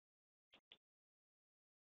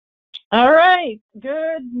All right.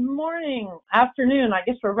 Good morning, afternoon. I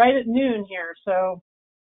guess we're right at noon here. So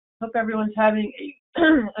hope everyone's having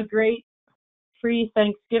a great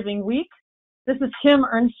pre-Thanksgiving week. This is Kim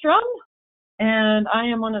Ernstrom, and I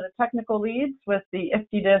am one of the technical leads with the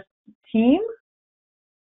IFTDSS team.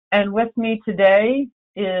 And with me today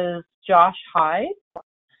is Josh Hyde.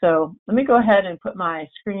 So let me go ahead and put my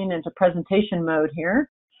screen into presentation mode here.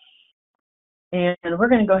 And we're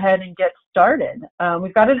going to go ahead and get started.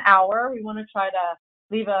 We've got an hour. We want to try to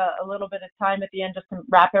leave a little bit of time at the end just to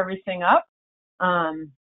wrap everything up.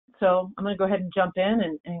 So I'm going to go ahead and jump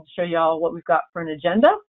in and show you all what we've got for an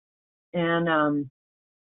agenda. And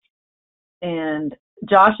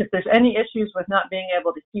Josh, if there's any issues with not being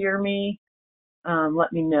able to hear me,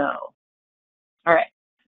 let me know. All right.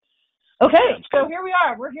 Okay, so here we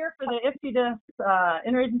are. We're here for the IFTDSS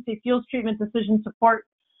Interagency Fuels Treatment Decision Support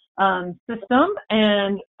system,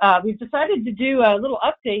 and we've decided to do a little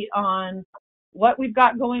update on what we've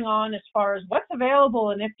got going on as far as what's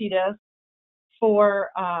available in IFTDSS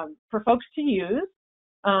for folks to use,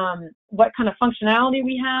 what kind of functionality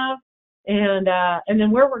we have, and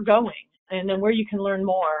then where we're going, and then where you can learn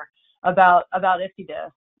more about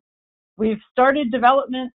IFTDSS. We've started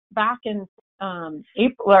development back in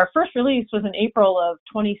April. Our first release was in April of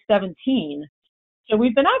 2017. So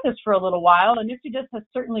we've been at this for a little while, and IFTDSS has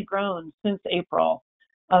certainly grown since April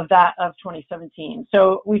of 2017.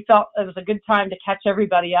 So we felt it was a good time to catch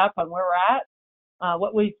everybody up on where we're at,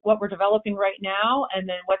 what we're developing right now, and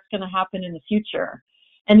then what's going to happen in the future.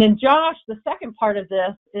 And then Josh, the second part of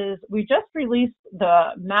this is we just released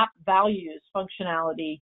the map values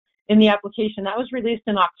functionality in the application. That was released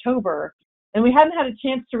in October, and we hadn't had a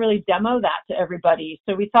chance to really demo that to everybody.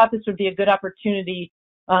 So we thought this would be a good opportunity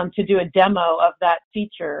to do a demo of that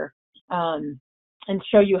feature and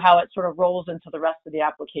show you how it sort of rolls into the rest of the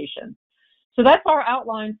application. So that's our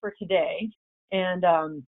outline for today, and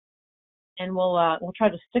we'll try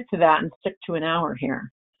to stick to that and stick to an hour here.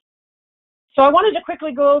 So I wanted to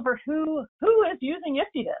quickly go over who is using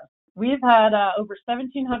IFTDSS. We've had over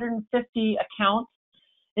 1,750 accounts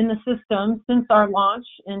in the system since our launch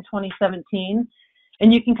in 2017,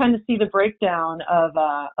 and you can kind of see the breakdown of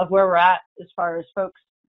where we're at as far as folks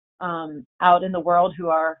out in the world who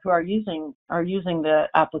are using the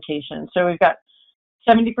application. So we've got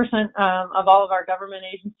 70% of all of our government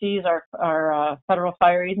agencies are federal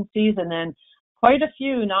fire agencies, and then quite a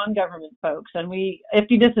few non-government folks. And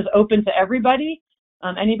IFTDSS is open to everybody.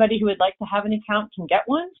 Anybody who would like to have an account can get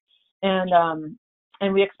one,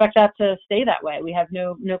 and we expect that to stay that way. We have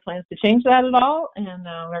no plans to change that at all, and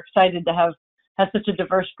we're excited to have such a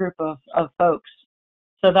diverse group of folks.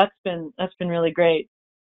 So that's been really great.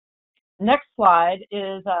 Next slide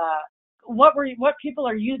is what people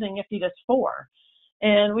are using IFTDSS for.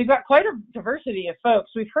 And we've got quite a diversity of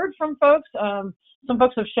folks. We've heard from folks. Some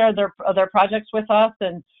folks have shared their projects with us,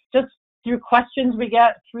 and just through questions we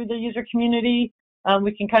get through the user community,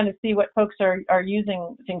 we can kind of see what folks are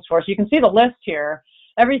using things for. So you can see the list here.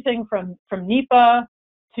 Everything from NEPA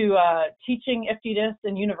to teaching IFTDSS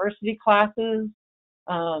in university classes,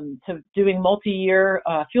 to doing multi-year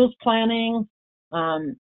fuels planning,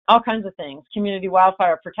 all kinds of things, community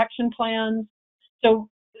wildfire protection plans. So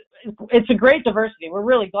it's a great diversity. We're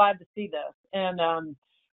really glad to see this, and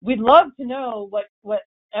we'd love to know what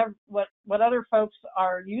other folks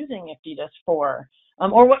are using IFTDSS for,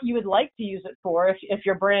 or what you would like to use it for if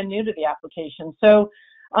you're brand new to the application. So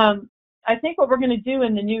I think what we're going to do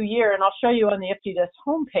in the new year, and I'll show you on the IFTDSS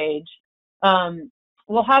homepage,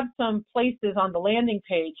 we'll have some places on the landing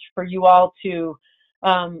page for you all to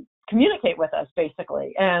communicate with us,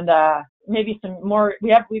 basically, and maybe some more.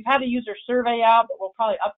 We've had a user survey out, but we'll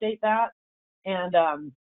probably update that, and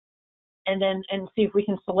see if we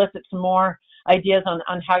can solicit some more ideas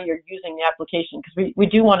on how you're using the application, because we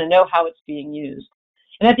do want to know how it's being used.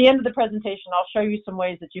 And at the end of the presentation, I'll show you some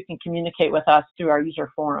ways that you can communicate with us through our user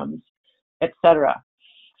forums, etc.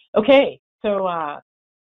 Okay, so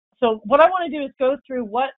what I want to do is go through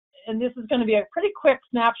and this is going to be a pretty quick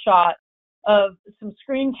snapshot of some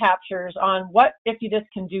screen captures on what IFTDSS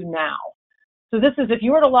can do now. So this is, if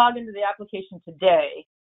you were to log into the application today,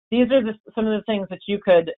 these are some of the things that you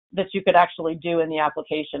could actually do in the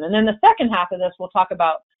application. And then the second half of this, we'll talk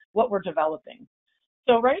about what we're developing.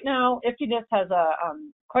 So right now, IFTDSS has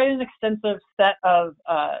quite an extensive set of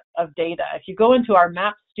data. If you go into our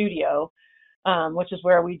map studio, which is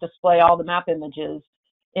where we display all the map images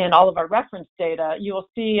and all of our reference data, you will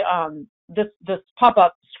see this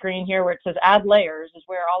pop-up screen here where it says add layers is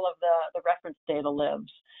where all of the reference data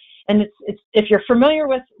lives. And it's if you're familiar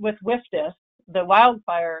with WIFTDSS, the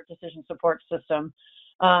wildfire decision support system,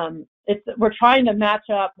 we're trying to match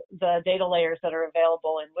up the data layers that are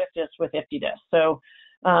available in WFDIS with IFTDIS. So,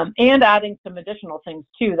 and adding some additional things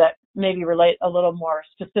too that maybe relate a little more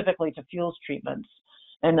specifically to fuels treatments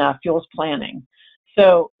and fuels planning.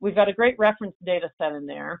 So we've got a great reference data set in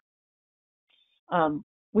there.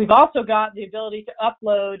 We've also got the ability to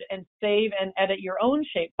upload and save and edit your own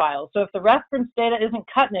shape files. So if the reference data isn't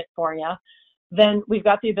cutting it for you, then we've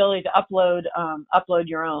got the ability to upload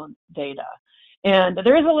your own data. And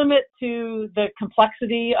there is a limit to the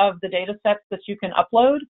complexity of the data sets that you can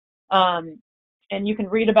upload. And you can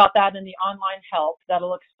read about that in the online help.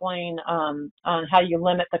 That'll explain on how you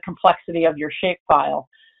limit the complexity of your shape file.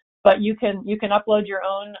 But you can upload your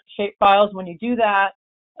own shape files. When you do that,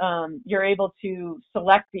 you're able to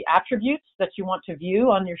select the attributes that you want to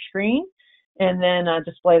view on your screen and then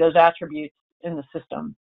display those attributes in the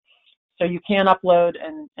system. So you can upload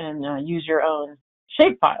and use your own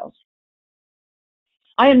shape files.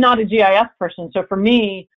 I am not a GIS person, so for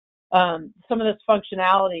me, some of this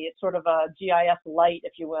functionality is sort of a GIS light,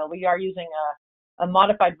 if you will. We are using a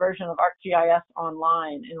modified version of ArcGIS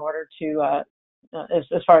Online in order to,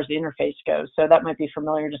 as far as the interface goes. So that might be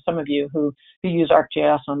familiar to some of you who use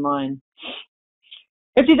ArcGIS Online.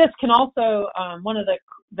 IFTDIS can also, one of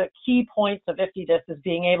the key points of IFTDIS is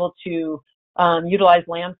being able to utilize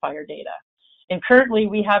land fire data. And currently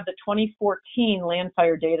we have the 2014 land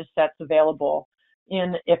fire data sets available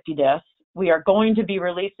in IFTDIS. We are going to be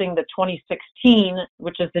releasing the 2016,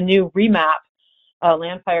 which is the new remap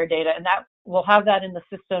land fire data, and that we'll have that in the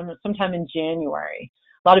system sometime in January.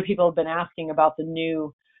 A lot of people have been asking about the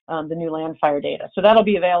new land fire data, so that'll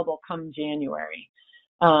be available come January.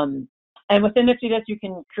 And within IFTDIS, you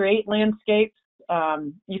can create landscapes.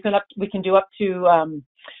 We can do up to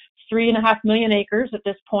 3.5 million acres at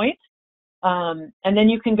this point. And then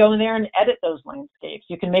you can go in there and edit those landscapes.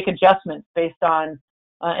 You can make adjustments based on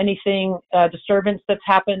anything, disturbance that's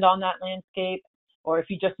happened on that landscape, or if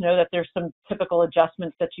you just know that there's some typical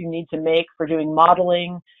adjustments that you need to make for doing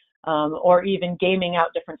modeling, or even gaming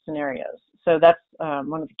out different scenarios. So that's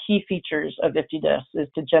one of the key features of IFTDIS, is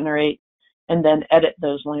to generate and then edit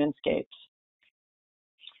those landscapes.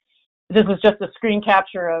 This is just a screen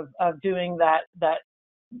capture of doing that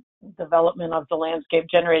development of the landscape,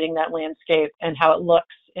 generating that landscape and how it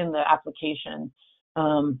looks in the application.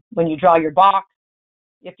 When you draw your box,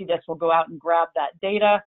 IFTDIS will go out and grab that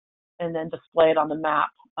data and then display it on the map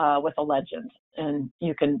with a legend. And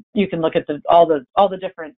you can look at all the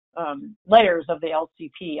different layers of the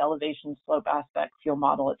LCP, elevation, slope, aspect, fuel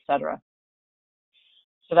model, etc.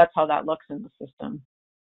 So that's how that looks in the system.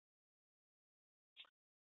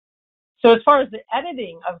 So as far as the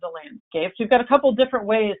editing of the landscapes, we've got a couple different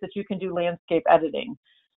ways that you can do landscape editing.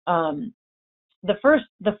 The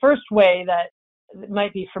first way that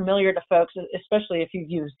might be familiar to folks, especially if you've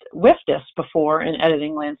used WFDIS before in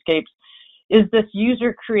editing landscapes, is this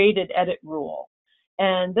user-created edit rule.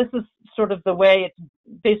 And this is sort of the way it's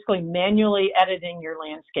basically manually editing your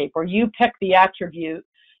landscape, where you pick the attribute,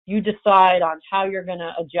 you decide on how you're going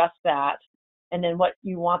to adjust that, and then what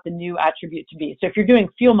you want the new attribute to be. So if you're doing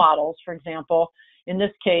fuel models, for example, in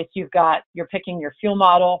this case, you're picking your fuel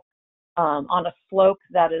model on a slope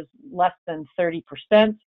that is less than 30%.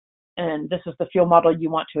 And this is the fuel model you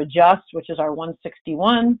want to adjust, which is our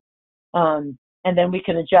 161. And then we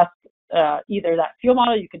can adjust either that fuel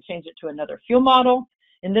model, you can change it to another fuel model.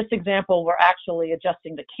 In this example, we're actually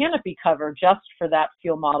adjusting the canopy cover just for that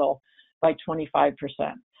fuel model by 25%.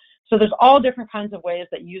 So there's all different kinds of ways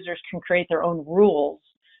that users can create their own rules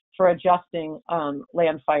for adjusting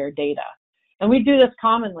land fire data. And we do this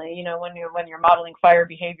commonly, you know, when you're modeling fire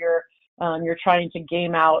behavior, you're trying to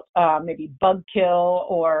game out maybe bug kill,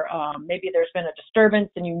 or maybe there's been a disturbance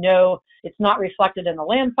and you know it's not reflected in the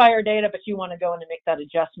land fire data, but you want to go in and make that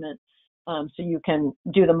adjustment so you can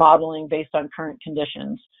do the modeling based on current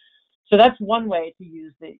conditions. So that's one way to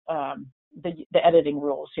use the editing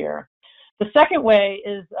rules here. The second way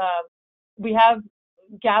is we have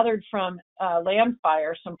gathered from land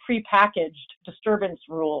fire some prepackaged disturbance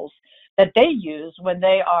rules that they use when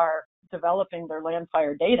they are developing their land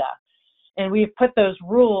fire data. And we've put those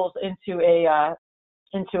rules into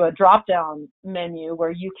a drop-down menu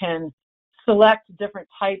where you can select different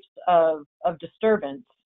types of disturbance,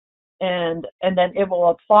 and then it will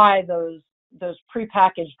apply those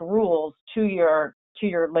prepackaged rules to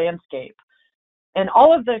your landscape. And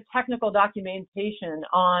all of the technical documentation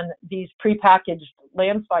on these prepackaged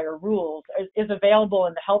land fire rules is available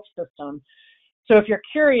in the help system. So if you're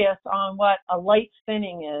curious on what a light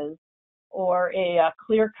thinning is, or a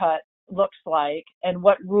clear cut looks like, and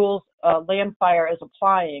what rules land fire is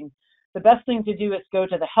applying, the best thing to do is go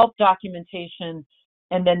to the help documentation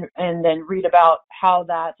and then read about how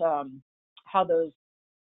that how those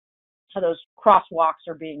crosswalks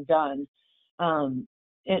are being done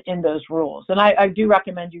in those rules. And I do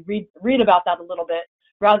recommend you read about that a little bit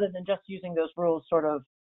rather than just using those rules sort of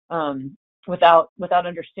without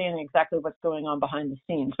understanding exactly what's going on behind the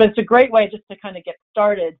scenes. But it's a great way just to kind of get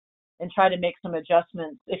started and try to make some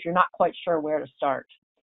adjustments if you're not quite sure where to start.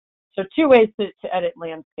 So 2 ways to edit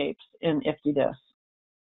landscapes in IFTDSS.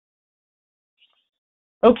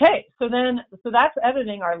 Okay, so that's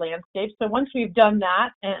editing our landscape. So once we've done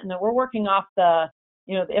that, and we're working off the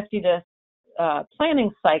IFTDSS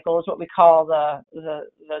planning cycle is what we call the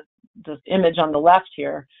image on the left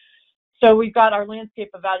here. So we've got our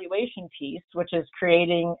landscape evaluation piece, which is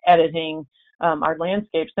creating, editing our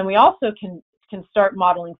landscapes. Then we also can start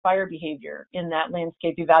modeling fire behavior in that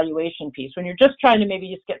landscape evaluation piece when you're just trying to maybe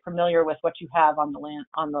just get familiar with what you have on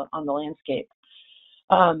the landscape.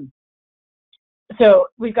 So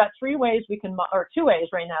we've got 3 ways we can, or 2 ways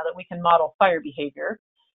right now that we can model fire behavior.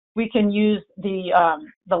 We can use the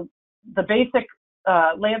basic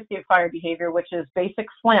landscape fire behavior, which is basic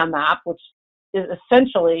SLAM map, which is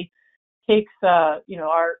essentially takes our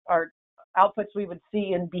outputs we would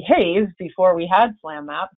see in Behave before we had SLAM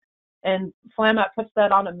map, and SLAM map puts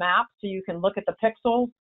that on a map so you can look at the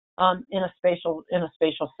pixels in a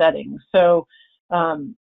spatial setting. So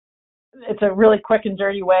it's a really quick and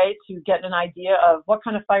dirty way to get an idea of what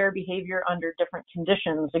kind of fire behavior under different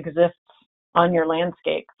conditions exists on your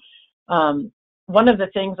landscape. One of the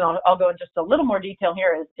things, and I'll go in just a little more detail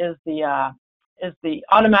here, is the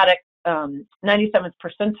automatic 97th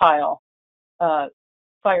percentile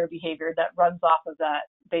fire behavior that runs off of that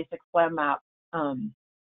basic SLAM map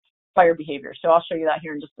fire behavior. So I'll show you that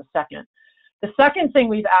here in just a second. The second thing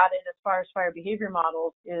we've added as far as fire behavior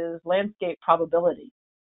models is landscape probability.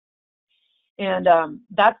 And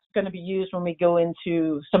that's going to be used when we go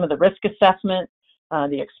into some of the risk assessment,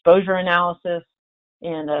 the exposure analysis,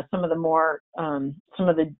 and some of the more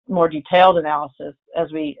detailed analysis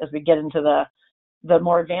as we get into the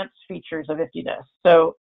more advanced features of IFTDSS.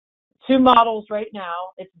 So 2 models right now.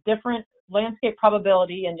 It's different landscape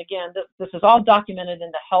probability, and again, this is all documented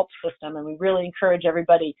in the help system, and we really encourage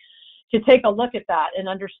everybody to take a look at that and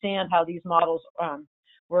understand how these models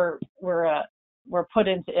were put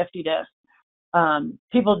into IFTDSS.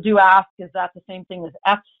 People do ask, is that the same thing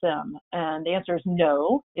as FSIM? And the answer is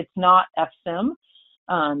no, it's not FSIM.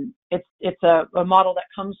 It's a model that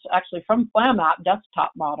comes actually from SLAM map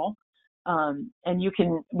desktop model, and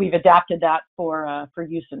we've adapted that for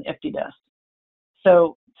use in IFTDSS.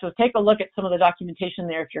 So take a look at some of the documentation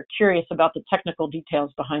there if you're curious about the technical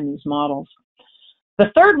details behind these models.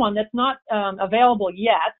 The third one that's not available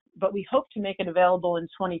yet, but we hope to make it available in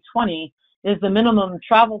 2020, is the minimum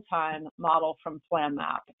travel time model from SLAM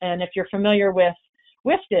map. And if you're familiar with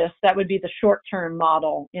IFTDSS, that would be the short-term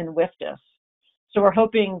model in IFTDSS. So we're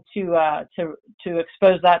hoping to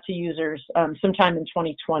expose that to users sometime in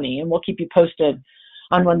 2020, and we'll keep you posted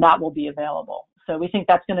on when that will be available. So we think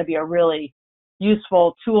that's going to be a really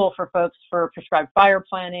useful tool for folks for prescribed fire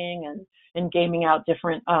planning and gaming out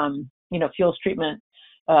different fuels treatment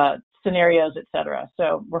scenarios, et cetera.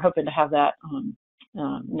 So we're hoping to have that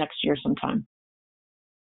next year sometime.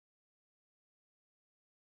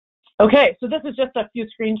 Okay, so this is just a few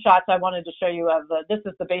screenshots I wanted to show you of this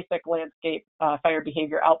is the basic landscape fire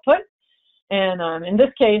behavior output. And in this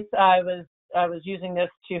case, I was using this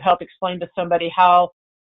to help explain to somebody how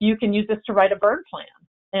you can use this to write a burn plan.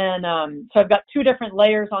 And so I've got 2 different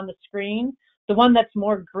layers on the screen. The one that's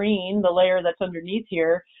more green, the layer that's underneath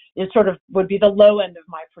here, is would be the low end of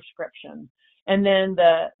my prescription. And then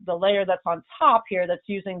the layer that's on top here that's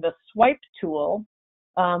using the swipe tool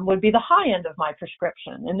would be the high end of my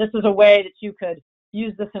prescription. And this is a way that you could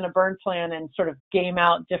use this in a burn plan and sort of game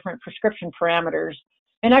out different prescription parameters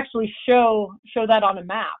and actually show that on a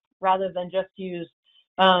map rather than just use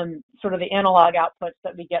sort of the analog outputs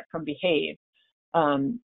that we get from Behave.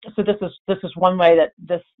 So this is one way that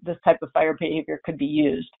this type of fire behavior could be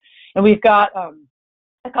used. And we've got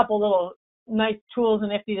a couple little nice tools in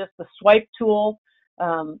IFTDSS, the swipe tool,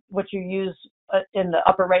 which you use in the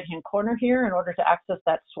upper right-hand corner here in order to access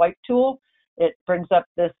that swipe tool. It brings up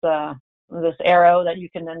this arrow that you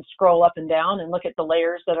can then scroll up and down and look at the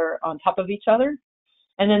layers that are on top of each other.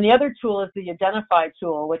 And then the other tool is the identify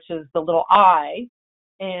tool, which is the little eye,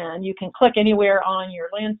 and you can click anywhere on your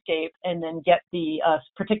landscape and then get the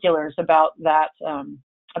particulars about that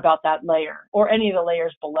layer or any of the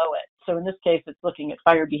layers below it. So in this case, it's looking at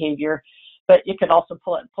fire behavior, but it could also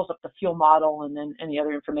pulls up the fuel model and then any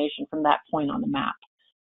other information from that point on the map.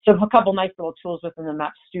 So a couple nice little tools within the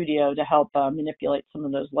Map Studio to help manipulate some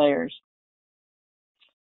of those layers.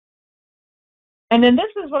 And then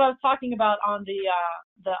this is what I was talking about on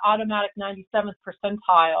the automatic 97th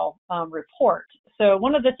percentile report. So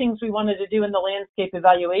one of the things we wanted to do in the landscape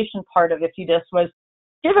evaluation part of IFTDSS was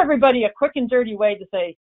give everybody a quick and dirty way to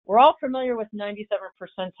say, we're all familiar with 97th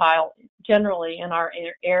percentile generally in our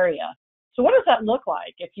area. So what does that look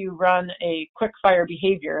like if you run a quick fire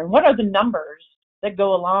behavior? And what are the numbers that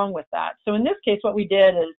go along with that? So in this case, what we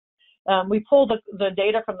did is we pulled the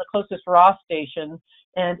data from the closest RAW station,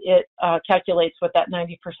 and it calculates what that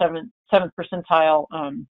 97th percentile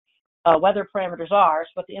weather parameters are,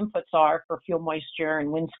 so what the inputs are for fuel moisture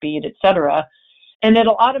and wind speed, et cetera. And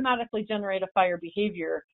it'll automatically generate a fire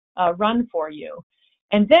behavior run for you.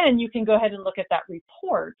 And then you can go ahead and look at that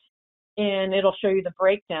report, and it'll show you the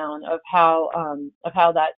breakdown of how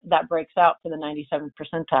that breaks out for the 97th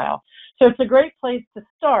percentile. So it's a great place to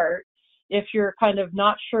start if you're kind of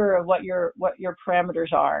not sure of what your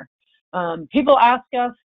parameters are. People ask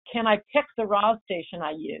us, can I pick the RAW station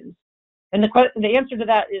I use? And the answer to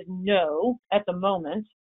that is no at the moment.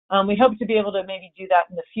 We hope to be able to maybe do that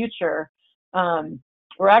in the future.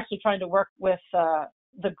 We're actually trying to work with the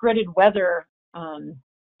gridded weather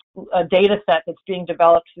data set that's being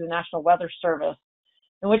developed through the National Weather Service,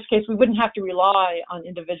 in which case we wouldn't have to rely on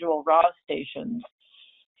individual RAW stations.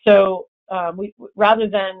 So we, rather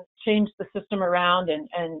than change the system around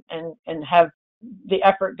and have the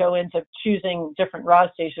effort go into choosing different RAW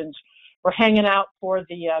stations, we're hanging out for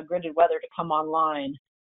the gridded weather to come online,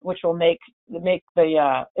 which will make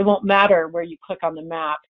the, it won't matter where you click on the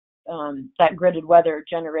map, that gridded weather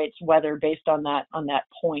generates weather based on that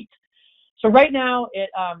point. So right now, it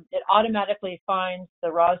automatically finds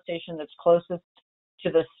the RAW station that's closest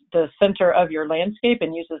to the center of your landscape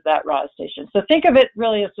and uses that RAW station. So think of it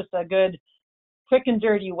really as just a good, quick and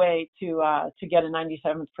dirty way to get a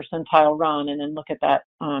 97th percentile run, and then look at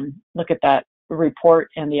that report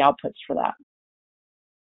and the outputs for that.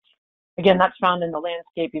 Again, that's found in the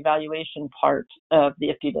landscape evaluation part of the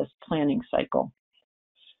IFTDSS planning cycle.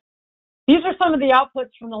 These are some of the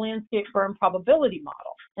outputs from the landscape burn probability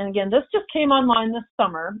model. And again, this just came online this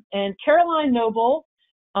summer, and Caroline Noble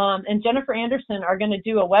and Jennifer Anderson are going to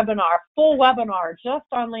do a webinar, full webinar, just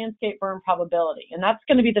on landscape burn probability. And that's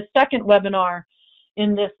going to be the second webinar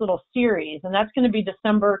in this little series, and that's going to be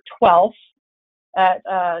December 12th at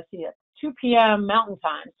 2 p.m. Mountain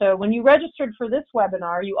Time. So when you registered for this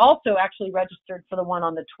webinar, you also actually registered for the one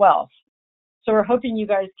on the 12th. So we're hoping you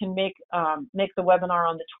guys can make the webinar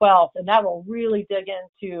on the 12th, and that will really dig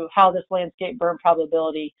into how this landscape burn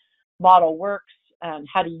probability model works and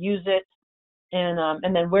how to use it,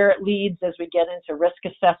 and then where it leads as we get into risk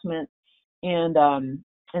assessment and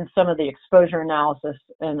some of the exposure analysis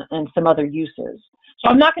and some other uses. So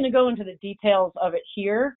I'm not going to go into the details of it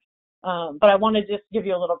here, but I want to just give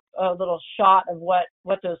you a little shot of what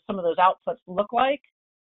some of those outputs look like.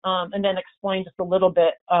 And then explain just a little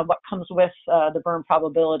bit what comes with the burn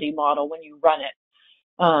probability model when you run it.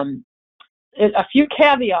 A few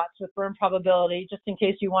caveats with burn probability, just in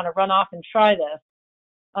case you want to run off and try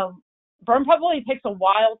this. Burn probability takes a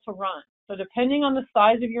while to run. So depending on the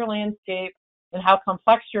size of your landscape and how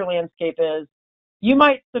complex your landscape is, you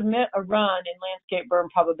might submit a run in landscape burn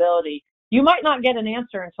probability. You might not get an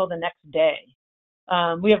answer until the next day.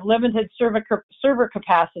 We have limited server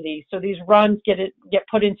capacity, so these runs get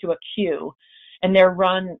put into a queue, and they're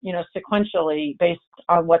run, sequentially based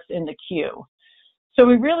on what's in the queue. So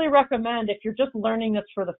we really recommend, if you're just learning this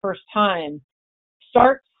for the first time,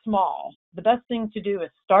 start small. The best thing to do is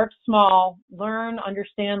start small, learn,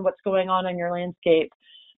 understand what's going on in your landscape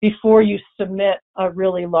before you submit a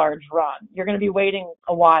really large run. You're going to be waiting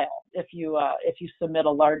a while if you submit a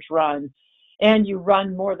large run, and you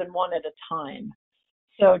run more than one at a time.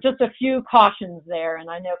 So just a few cautions there, and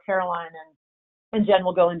I know Caroline and Jen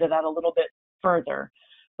will go into that a little bit further.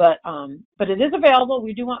 But it is available.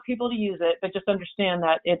 We do want people to use it, but just understand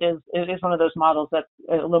that it is one of those models that's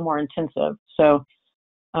a little more intensive. So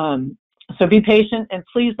so be patient, and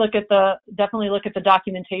please definitely look at the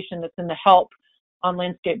documentation that's in the help on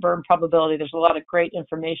landscape burn probability. There's a lot of great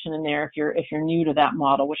information in there if you're new to that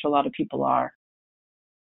model, which a lot of people are.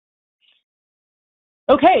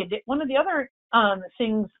 Okay, one of the other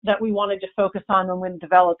things that we wanted to focus on when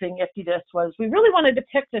developing IFTDSS was we really wanted to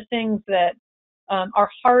pick the things that are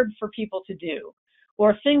hard for people to do,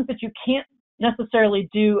 or things that you can't necessarily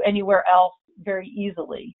do anywhere else very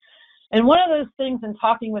easily. And one of those things, in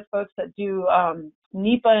talking with folks that do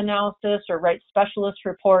NEPA analysis or write specialist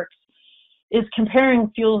reports, is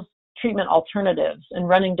comparing fuel treatment alternatives and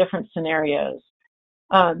running different scenarios.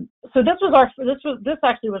 So this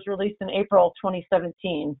actually was released in April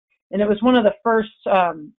 2017, and it was one of the first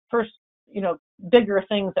bigger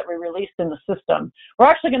things that we released in the system. We're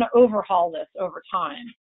actually going to overhaul this over time.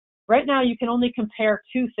 Right now, you can only compare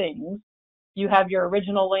two things. You have your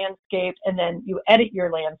original landscape, and then you edit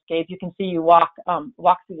your landscape. You can see you walk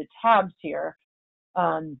through the tabs here.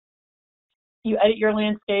 You edit your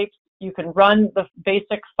landscapes. You can run the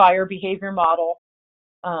basic fire behavior model,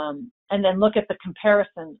 and then look at the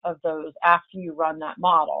comparison of those after you run that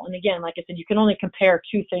model. And again, like I said, you can only compare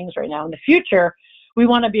two things right now. In the future, we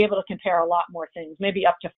want to be able to compare a lot more things, maybe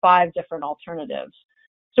up to 5 different alternatives.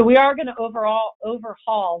 So we are going to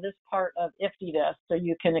overhaul this part of IFTDSS so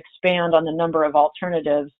you can expand on the number of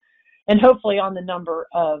alternatives and hopefully on the number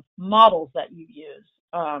of models that you use.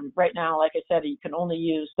 Right now, like I said, you can only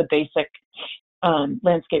use the basic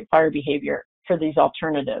landscape fire behavior for these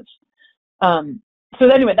alternatives. So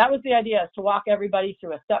anyway, that was the idea, is to walk everybody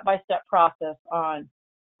through a step-by-step process on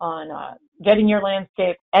getting your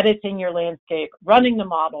landscape, editing your landscape, running the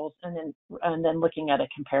models, and then looking at a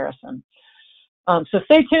comparison. So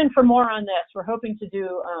stay tuned for more on this. We're hoping to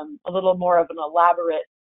do a little more of an elaborate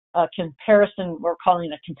comparison. We're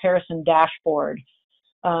calling it a comparison dashboard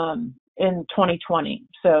in 2020.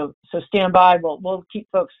 So stand by. We'll keep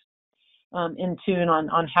folks in tune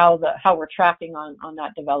on how we're tracking on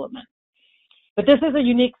that development. But this is a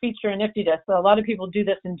unique feature in IFTDSS. So a lot of people do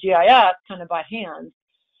this in GIS kind of by hand,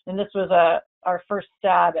 and this was our first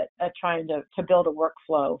stab at trying to build a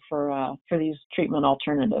workflow for these treatment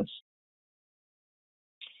alternatives.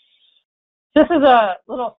 This is a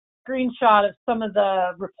little screenshot of some of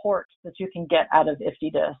the reports that you can get out of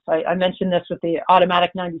IFTDSS. I mentioned this with the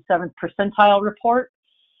automatic 97th percentile report.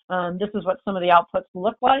 This is what some of the outputs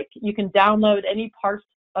look like. You can download any parts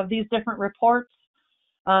of these different reports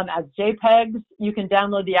as JPEGs. You can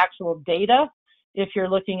download the actual data if you're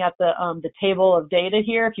looking at the table of data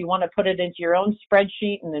here, if you want to put it into your own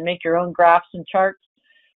spreadsheet and then make your own graphs and charts,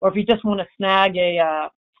 or if you just want to snag a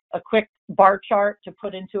quick bar chart to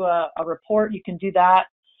put into a report, you can do that.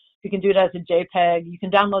 You can do it as a JPEG. You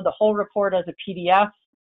can download the whole report as a PDF.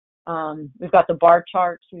 We've got the bar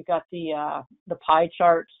charts, we've got the pie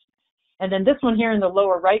charts. And then this one here in the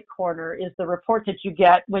lower right corner is the report that you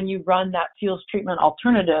get when you run that fuels treatment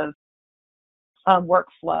alternative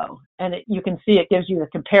workflow. And you can see it gives you the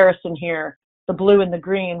comparison here. The blue and the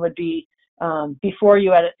green would be before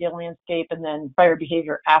you edit the landscape, and then fire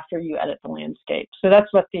behavior after you edit the landscape. So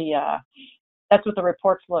that's what the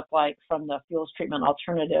reports look like from the fuels treatment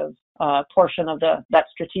alternative portion of that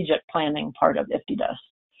strategic planning part of IFTDSS.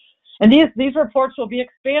 And these reports will be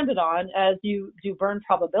expanded on as you do burn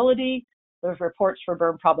probability. There's reports for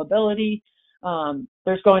burn probability.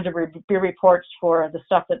 There's going to be reports for the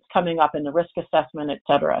stuff that's coming up in the risk assessment, et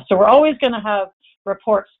cetera. So we're always going to have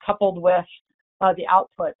reports coupled with the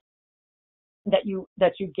output that you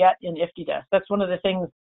get in IFTDSS. That's one of the things,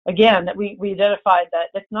 again, that we identified that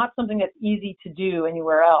it's not something that's easy to do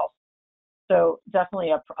anywhere else. So definitely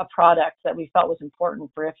a product that we felt was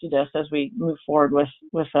important for IFTDSS as we move forward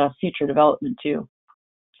with future development too.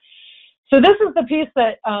 So this is the piece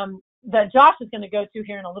that Josh is going to go to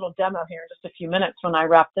here in a little demo here in just a few minutes when I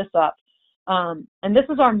wrap this up. And this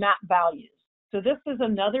is our map values. So this is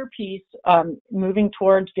another piece moving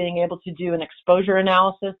towards being able to do an exposure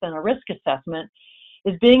analysis and a risk assessment,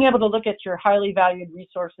 is being able to look at your highly valued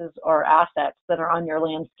resources or assets that are on your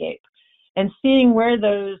landscape and seeing where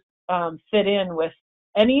those fit in with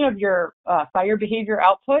any of your fire behavior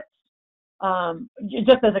outputs,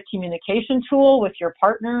 just as a communication tool with your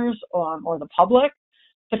partners or the public,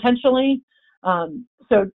 potentially.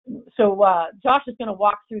 So Josh is going to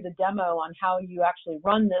walk through the demo on how you actually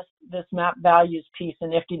run this map values piece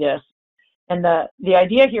in IFTDSS. And the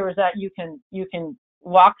idea here is that you can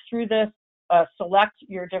walk through this, select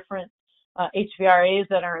your different HVRAs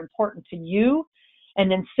that are important to you, and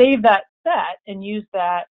then save that set and use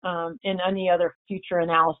that in any other future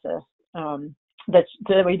analysis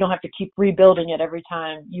that we don't have to keep rebuilding it every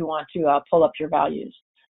time you want to pull up your values.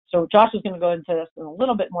 So Josh is going to go into this in a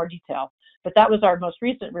little bit more detail, but that was our most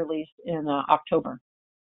recent release in October.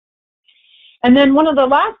 And then one of the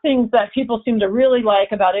last things that people seem to really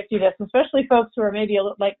like about IFTDSS, especially folks who are maybe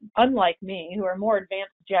unlike me, who are more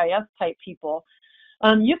advanced GIS type people,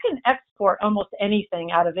 you can export almost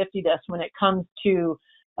anything out of IFTDSS when it comes to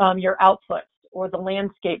your outputs or the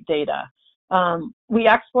landscape data. We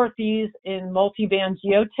export these in multi-band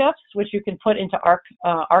geotiffs, which you can put into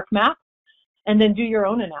ArcMap, and then do your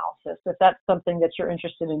own analysis if that's something that you're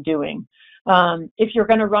interested in doing. If you're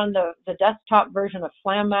going to run the desktop version of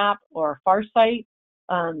FlamMap or Farsight,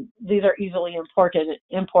 these are easily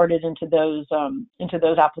imported into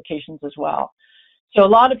those applications as well. So a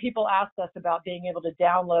lot of people ask us about being able to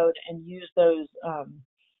download and use those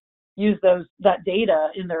that data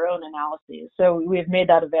in their own analyses. So we've made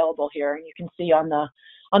that available here, and you can see on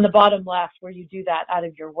the bottom left where you do that out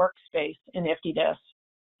of your workspace in IFTDSS.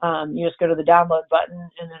 You just go to the download button,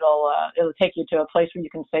 and it'll take you to a place where you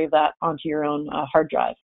can save that onto your own hard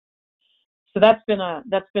drive. So that's been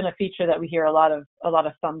a feature that we hear a lot of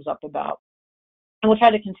thumbs up about, and we'll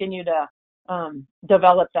try to continue to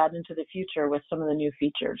develop that into the future with some of the new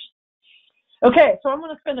features. Okay, so I'm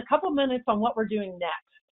going to spend a couple minutes on what we're doing next.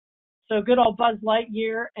 So good old Buzz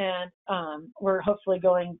Lightyear, and we're hopefully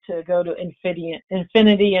going to go to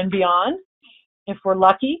infinity and beyond if we're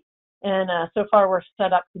lucky. And so far we're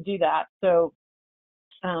set up to do that. So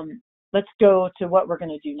let's go to what we're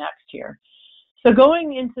going to do next here. So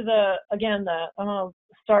going into I'm going to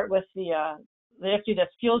start with the IFTDSS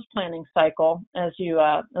fuels planning cycle as you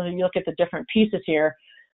look at the different pieces here.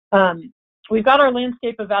 We've got our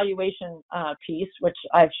landscape evaluation piece, which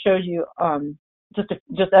I've showed you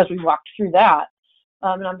just as we walked through that.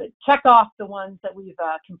 And I'm going to check off the ones that we've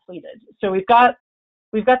completed. So we've got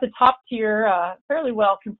the top tier fairly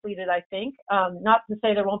well completed, I think. Not to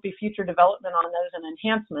say there won't be future development on those and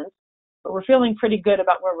enhancements, but we're feeling pretty good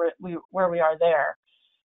about where we are there.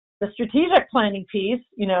 The strategic planning piece,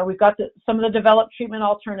 we've got some of the developed treatment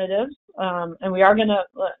alternatives, and we are going to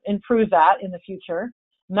improve that in the future.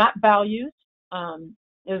 Map values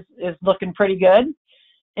is looking pretty good.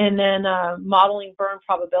 And then modeling burn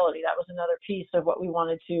probability, that was another piece of what we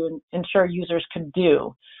wanted to ensure users could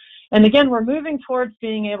do. And again, we're moving towards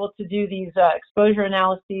being able to do these exposure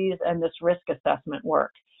analyses and this risk assessment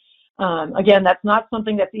work. Again, that's not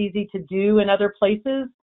something that's easy to do in other places.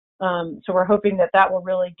 So we're hoping that will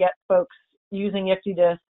really get folks using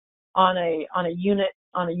IFTDSS on a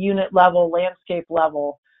unit level, landscape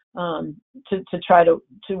level, to try to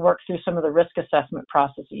work through some of the risk assessment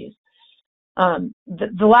processes.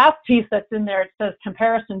 The last piece that's in there, it says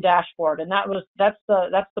comparison dashboard, and that's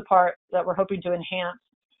the part that we're hoping to enhance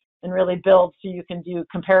and really build so you can do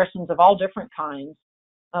comparisons of all different kinds,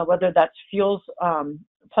 whether that's fuels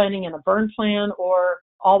planning in a burn plan or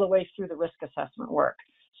all the way through the risk assessment work.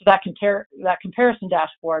 So that comparison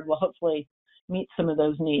dashboard will hopefully meet some of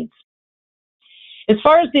those needs. As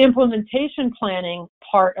far as the implementation planning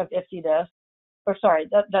part of IFTDSS,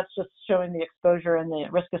 that's just showing the exposure and the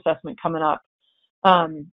risk assessment coming up.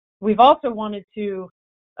 We've also wanted to,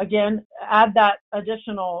 again, add that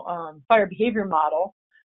additional fire behavior model.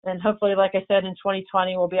 And hopefully, like I said, in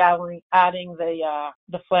 2020, we'll be adding the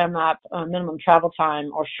FLAM map minimum travel time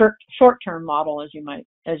or short-term model, as you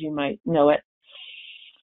might know it.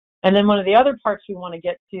 And then one of the other parts we want to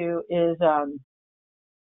get to is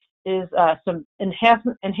some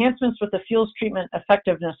enhancements with the fuels treatment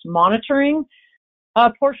effectiveness monitoring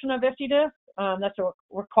portion of IFTDSS. That's a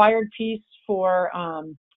required piece for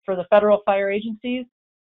the federal fire agencies.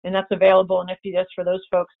 And that's available in IFTDSS for those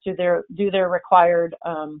folks to do their required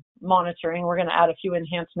monitoring. We're going to add a few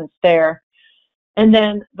enhancements there. And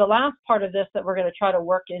then the last part of this that we're going to try to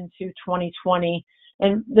work into 2020,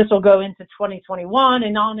 and this will go into 2021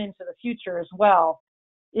 and on into the future as well,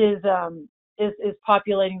 is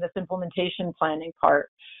populating this implementation planning part,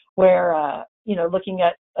 where looking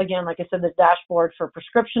at, again, like I said, the dashboard for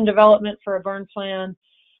prescription development for a burn plan,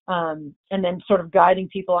 and then sort of guiding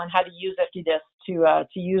people on how to use IFTDSS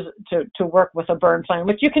to work with a burn plan,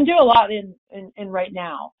 which you can do a lot in right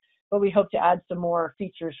now, but we hope to add some more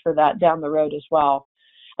features for that down the road as well.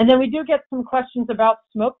 And then we do get some questions about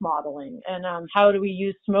smoke modeling and how do we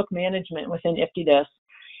use smoke management within IFTDSS.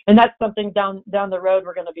 And that's something down the road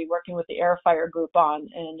we're going to be working with the Air Fire group on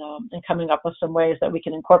and coming up with some ways that we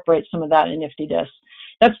can incorporate some of that in IFTDSS.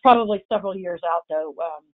 That's probably several years out, though.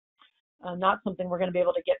 Not something we're going to be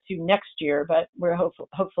able to get to next year, but we're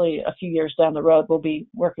hopefully a few years down the road we'll be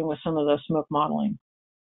working with some of the smoke modeling.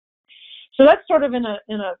 So that's sort of in a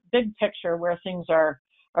big picture where things are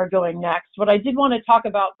going next. What I did want to talk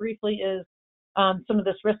about briefly is some of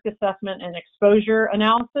this risk assessment and exposure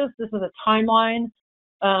analysis. This is a timeline.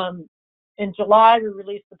 In July, we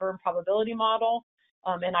released the burn probability model.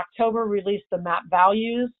 In October, we released the map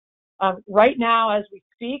values. Right now, as we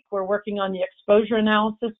speak, we're working on the exposure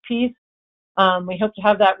analysis piece. We hope to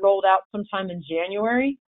have that rolled out sometime in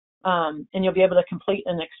January, and you'll be able to complete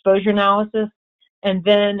an exposure analysis. And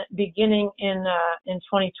then beginning in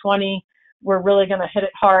 2020, we're really going to hit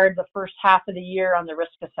it hard the first half of the year on the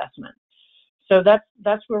risk assessment. So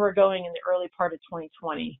that's where we're going in the early part of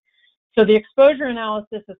 2020. So the exposure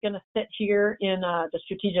analysis is going to sit here in the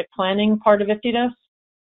strategic planning part of IFTDSS.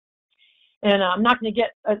 And I'm not going to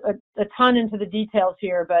get a ton into the details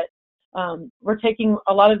here, but we're taking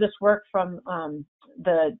a lot of this work from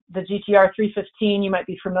the GTR 315. You might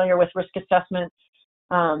be familiar with risk assessment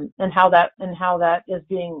and how that is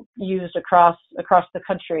being used across the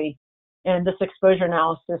country. And this exposure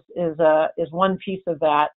analysis is one piece of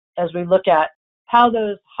that, as we look at how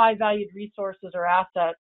those high valued resources or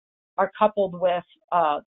assets are coupled with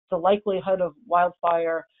the likelihood of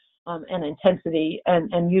wildfire and intensity,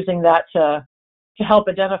 and using that to help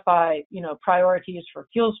identify, priorities for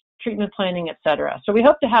fuels treatment planning, et cetera. So we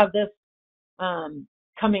hope to have this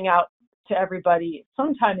coming out to everybody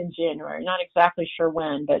sometime in January. Not exactly sure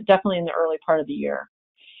when, but definitely in the early part of the year.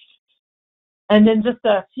 And then just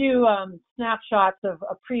a few snapshots of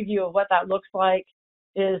a preview of what that looks like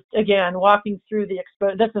is, again, walking through the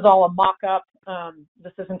exposure. This is all a mock-up.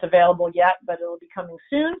 This isn't available yet, but it will be coming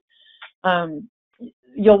soon.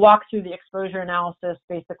 You'll walk through the exposure analysis,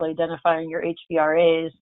 basically identifying your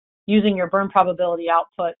HVRAs, using your burn probability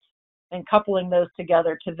outputs, and coupling those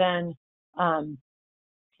together to then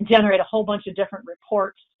generate a whole bunch of different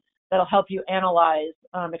reports that'll help you analyze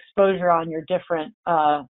exposure on your different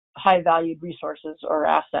high-valued resources or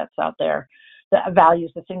assets out there, the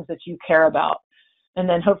values, the things that you care about, and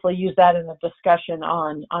then hopefully use that in a discussion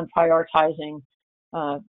on prioritizing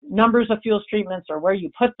numbers of fuels treatments, or where you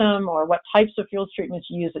put them, or what types of fuels treatments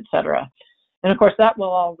you use, et cetera. And of course, that will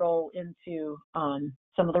all roll into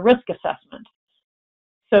some of the risk assessment.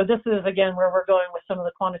 So this is, again, where we're going with some of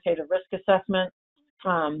the quantitative risk assessment.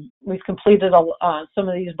 We've completed some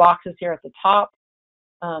of these boxes here at the top.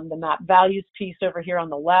 The map values piece over here on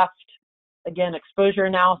the left. Again, exposure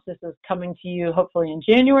analysis is coming to you hopefully in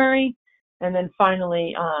January. And then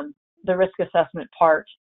finally, the risk assessment part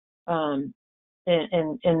in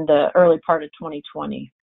the early part of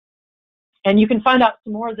 2020. And you can find out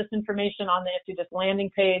some more of this information on the IFTDSS landing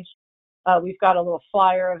page. We've got a little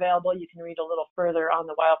flyer available. You can read a little further on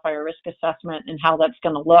the wildfire risk assessment and how that's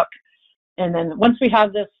going to look. And then once we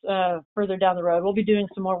have this further down the road, we'll be doing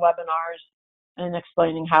some more webinars and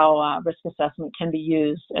explaining how risk assessment can be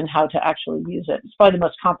used and how to actually use it. It's probably the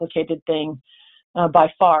most complicated thing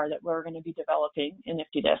by far that we're going to be developing in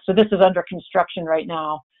IFTDSS. So this is under construction right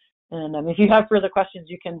now. And if you have further questions,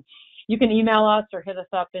 you can email us or hit us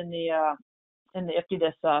up in the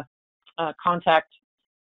IFTDSS contact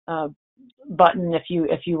button if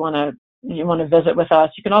you want to visit with us.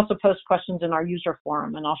 You can also post questions in our user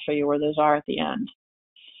forum, and I'll show you where those are at the end.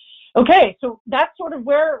 Okay, so that's sort of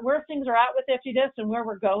where things are at with IFTDSS and where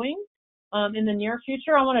we're going in the near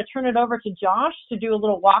future. I want to turn it over to Josh to do a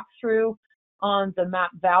little walkthrough on the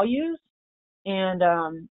map values, and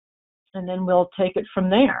then we'll take it from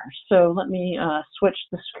there. So let me switch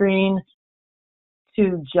the screen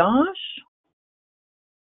to Josh.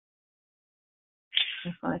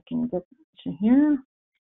 If I can get to here.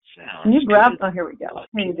 Can you grab, oh, here we go.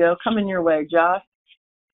 Here you go, coming your way, Josh.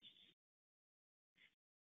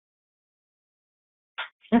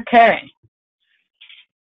 Okay.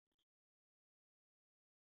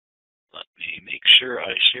 Let me make sure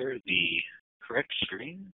I share the correct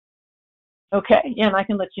screen. Okay, yeah, and I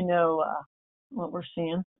can let you know what we're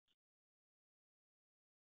seeing.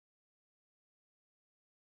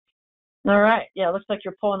 All right, yeah, looks like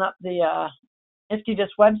you're pulling up the IFTDSS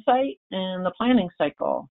website and the planning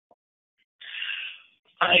cycle.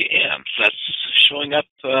 I am, so that's showing up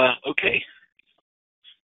okay.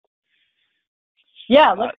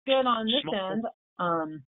 Yeah, looks good on this end.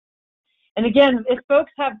 And again, if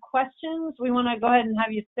folks have questions, we want to go ahead and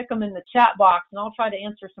have you stick them in the chat box, and I'll try to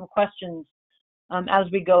answer some questions as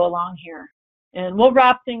we go along here. And we'll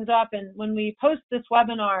wrap things up, and when we post this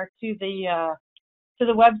webinar to the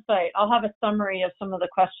website, I'll have a summary of some of the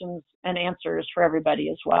questions and answers for everybody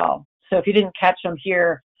as well. So if you didn't catch them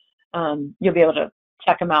here, you'll be able to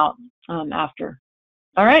check them out after.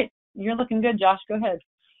 All right, you're looking good, Josh. Go ahead.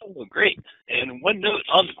 Oh, great. And one note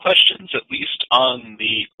on the questions, at least on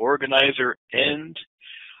the organizer end,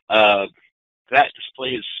 that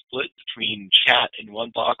display is split between chat in one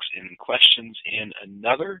box and questions in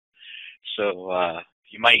another. So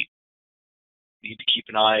you might need to keep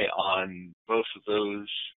an eye on both of those.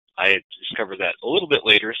 I discovered that a little bit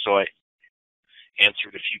later, so I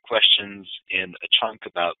answered a few questions in a chunk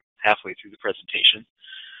about halfway through the presentation.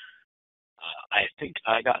 I think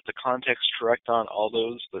I got the context correct on all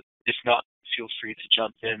those, but if not, feel free to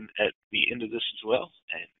jump in at the end of this as well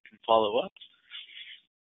and can follow up.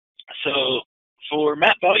 So for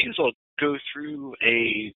map values, I'll go through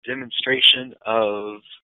a demonstration of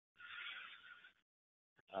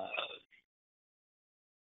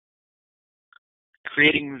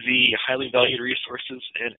creating the highly valued resources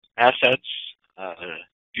and assets,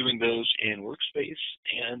 doing those in Workspace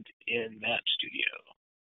and in Map Studio.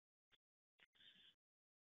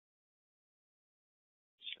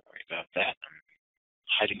 Sorry about that. I'm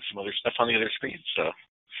hiding some other stuff on the other screen, so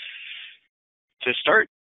To start,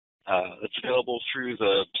 it's available through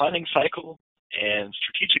the planning cycle and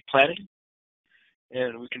strategic planning.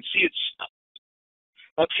 And we can see it's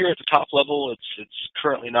up here at the top level. It's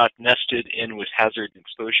currently not nested in with hazard,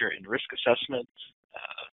 exposure, and risk assessment,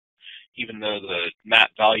 even though the map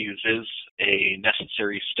values is a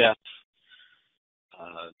necessary step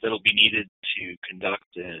that'll be needed to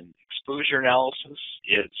conduct an exposure analysis.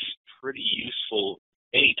 It's pretty useful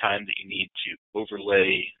anytime that you need to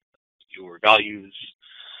overlay your values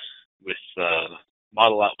with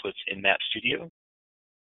model outputs in Map Studio.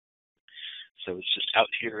 So it's just out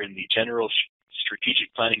here in the general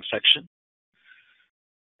strategic planning section.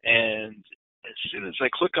 And as soon as I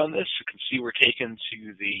click on this, you can see we're taken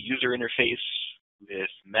to the user interface with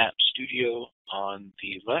Map Studio on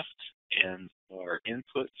the left and our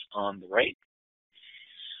inputs on the right.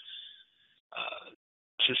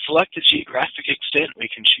 To select a geographic extent, we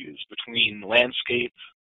can choose between landscape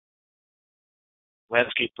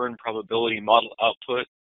burn probability model output,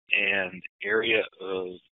 and area of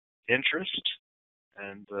interest.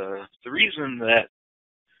 And the reason that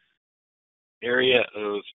area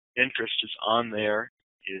of interest is on there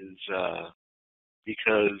is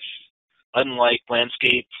because unlike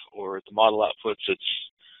landscape or the model outputs,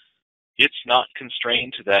 it's not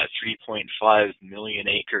constrained to that 3.5 million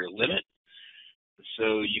acre limit.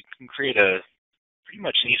 So you can create pretty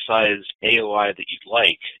much any size AOI that you'd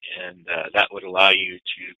like, and that would allow you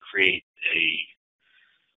to create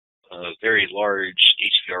a very large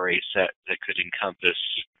HVRA set that could encompass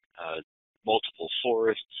multiple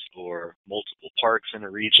forests or multiple parks in a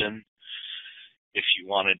region if you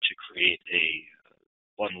wanted to create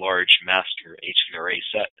one large master HVRA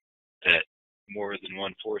set that more than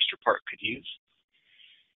one forest or park could use.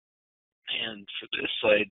 And for this,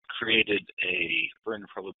 I created a burn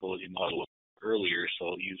probability model earlier, so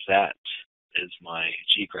I'll use that as my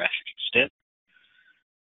geographic extent.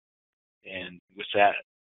 And with that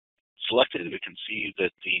selected, we can see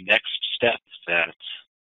that the next step, that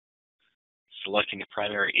selecting a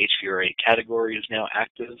primary HVRA category, is now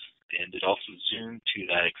active, and it also zoomed to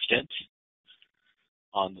that extent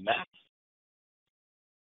on the map.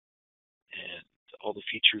 And all the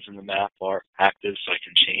features in the map are active, so I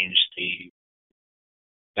can change the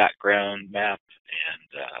background map,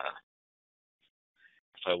 and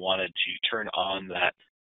if I wanted to turn on that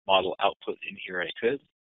model output in here, I could.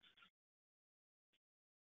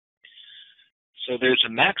 So there's a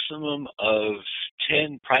maximum of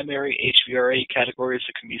 10 primary HVRA categories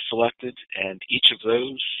that can be selected, and each of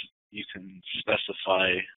those you can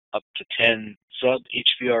specify up to 10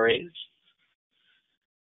 sub-HVRAs.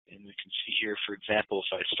 And we can see here, for example,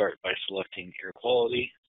 if I start by selecting air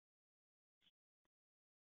quality,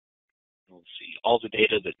 we'll see all the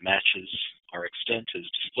data that matches our extent is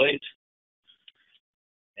displayed.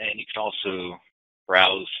 And you can also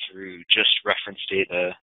browse through just reference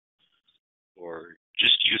data or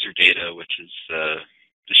just user data, which is the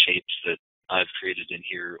shapes that I've created in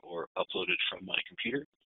here or uploaded from my computer.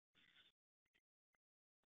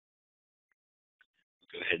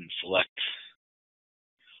 Go ahead and select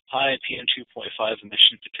high PM2.5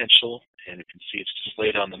 emission potential, and you can see it's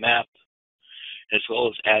displayed on the map, as well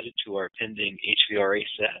as added to our pending HVRA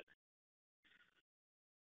set.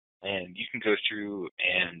 And you can go through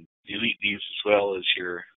and delete these as well as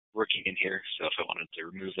you're working in here. So if I wanted to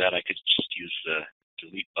remove that, I could just use the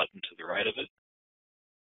delete button to the right of it.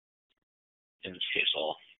 In this case,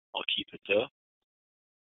 I'll keep it though.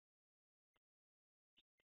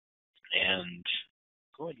 And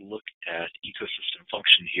I'm going to look at ecosystem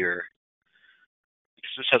function here,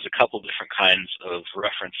 because this has a couple different kinds of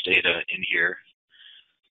reference data in here.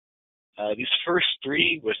 These first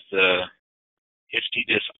three with the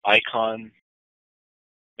IFTDSS icon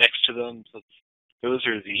next to them, those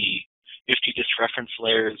are the IFTDSS reference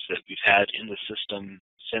layers that we've had in the system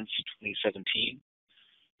since 2017.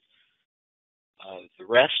 The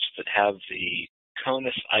rest that have the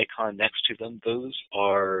CONUS icon next to them, those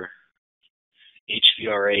are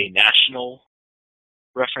HVRA national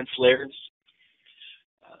reference layers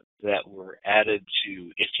that were added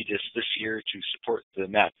to IFTDSS this year to support the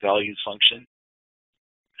map values function.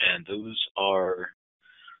 And those are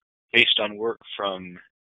based on work from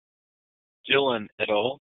Dylan et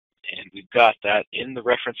al. And we've got that in the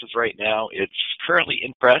references right now. It's currently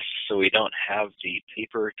in press, so we don't have the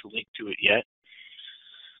paper to link to it yet.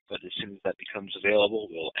 But as soon as that becomes available,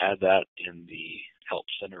 we'll add that in the Help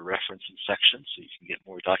Center references section so you can get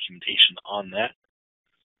more documentation on that.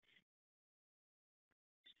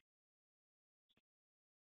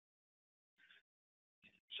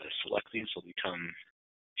 So I select these, will become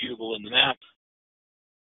viewable in the map.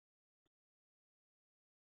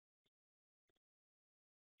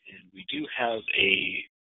 we do have a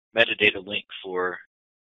metadata link for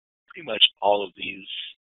pretty much all of these,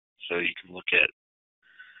 so you can look at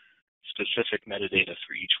specific metadata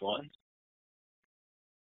for each one.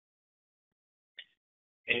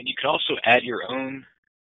 And you can also add your own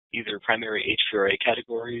either primary HPRA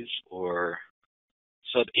categories or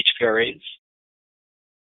sub-HPRAs.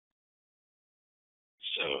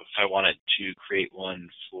 So if I wanted to create one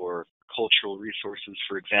for cultural resources,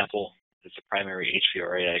 for example, as a primary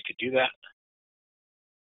HPRA, I could do that.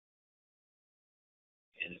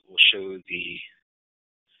 And it will show the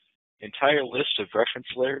entire list of reference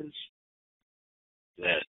layers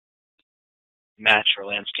that match our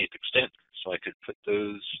landscape extent. So I could put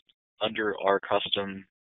those under our custom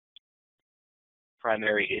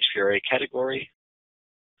primary HPRA category,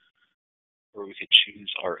 or we could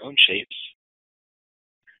choose our own shapes.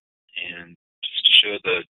 And just to show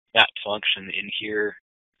the map function in here,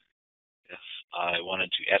 if I wanted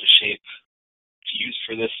to add a shape to use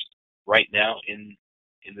for this right now in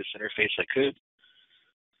this interface, I could.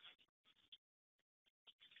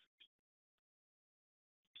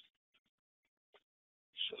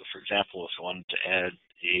 So for example, if I wanted to add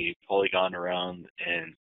a polygon around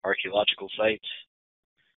an archaeological site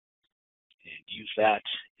and use that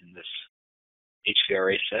in this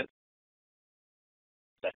HPRA set,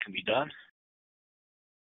 that can be done.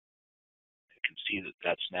 You can see that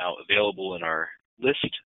that's now available in our list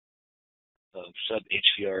of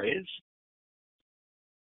sub-HPRAs.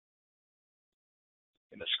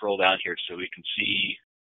 I'm going to scroll down here so we can see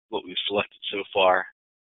what we've selected so far,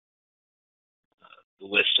 the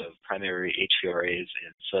list of primary HPRAs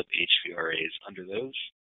and sub-HPRAs under those.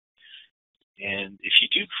 And if you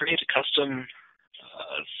do create a custom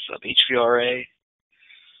sub-HPRA,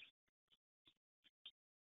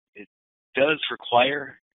 it does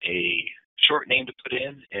require a short name to put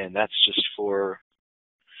in, and that's just for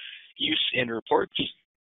use in reports.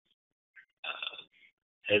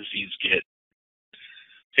 As these get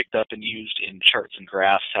picked up and used in charts and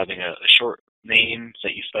graphs, having a short name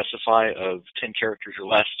that you specify of 10 characters or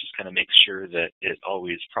less just kind of makes sure that it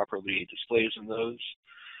always properly displays in those.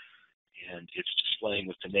 And it's displaying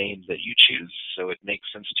with the name that you choose, so it makes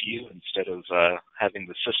sense to you instead of having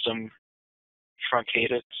the system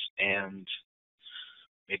truncate it and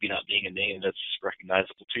maybe not being a name that's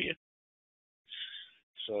recognizable to you.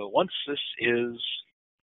 So once this is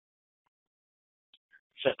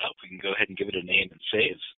set up, we can go ahead and give it a name and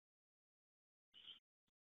save.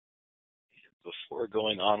 Before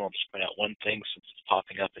going on, I'll just point out one thing since it's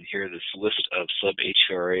popping up in here, this list of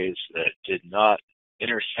sub-HPRAs that did not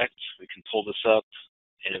intersect. We can pull this up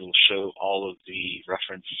and it will show all of the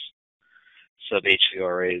reference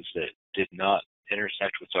sub-HPRAs that did not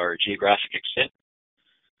intersect with our geographic extent,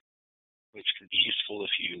 which can be useful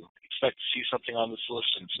if you expect to see something on this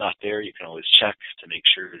list and it's not there. You can always check to make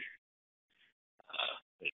sure that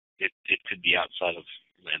it could be outside of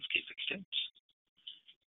landscape extent.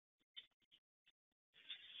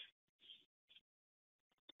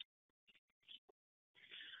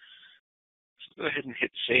 So go ahead and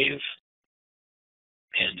hit save.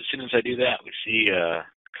 And as soon as I do that, we see a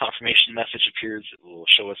confirmation message appears. It will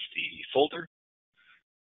show us the folder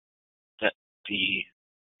that the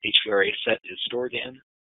HPRA set is stored in.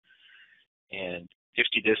 And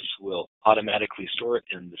IFTDSS will automatically store it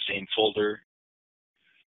in the same folder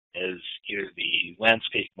as either the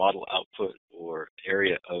landscape model output or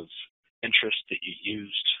area of interest that you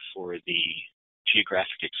used for the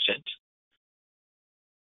geographic extent.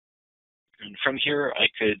 And from here, I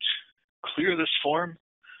could clear this form,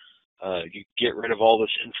 you get rid of all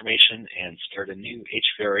this information and start a new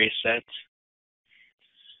HPRA set.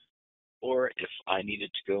 Or if I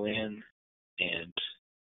needed to go in and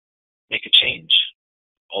make a change,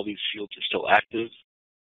 all these fields are still active.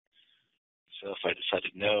 So if I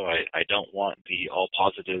decided, no, I don't want the all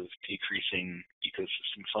positive decreasing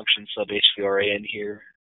ecosystem function sub-HPRA in here,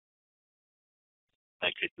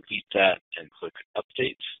 I could delete that and click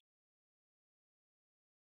update.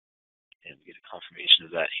 And we get a confirmation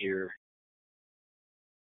of that here.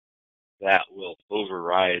 That will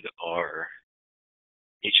override our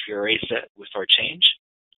HPRA set with our change.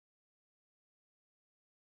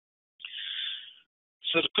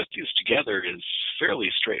 So to put these together is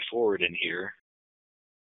fairly straightforward in here.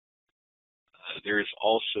 There is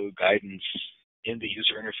also guidance in the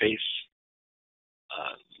user interface,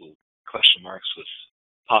 little question marks with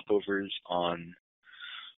popovers on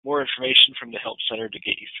more information from the Help Center to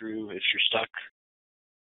get you through if you're stuck.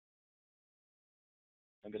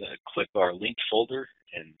 I'm going to click our linked folder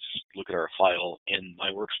and just look at our file in my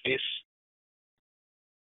workspace.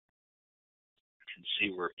 You can see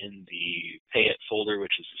we're in the Pay It folder,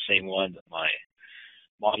 which is the same one that my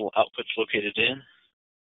model output's located in.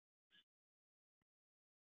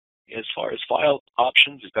 As far as file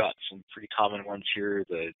options, we've got some pretty common ones here: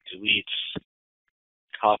 the delete,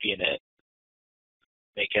 copy and edit,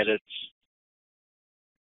 make edits.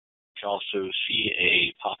 You can also see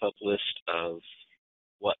a pop-up list of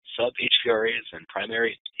what sub-HVRAs and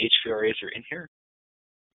primary HVRAs are in here.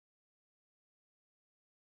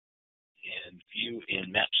 And view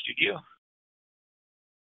in Map Studio.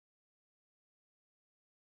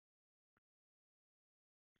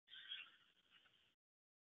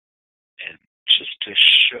 And just to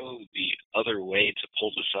show the other way to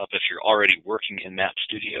pull this up, if you're already working in Map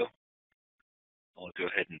Studio, I'll go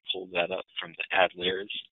ahead and pull that up from the Add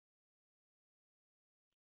Layers.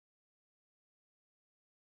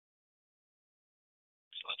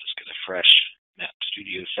 So I'll just get a fresh Map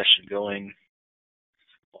Studio session going.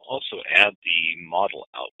 I'll also add the model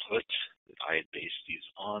output that I had based these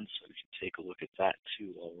on, so we can take a look at that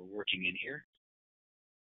too while we're working in here.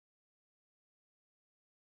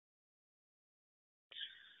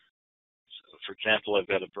 So for example, I've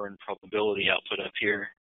got a burn probability output up here,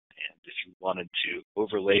 and if you wanted to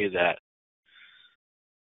overlay that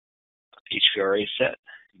HVRA set,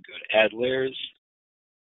 you can go to Add Layers,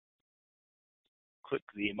 click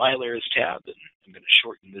the My Layers tab, and I'm going to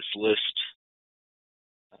shorten this list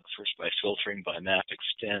first by filtering by map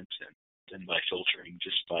extent and then by filtering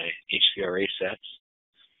just by HVRA sets.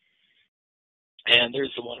 And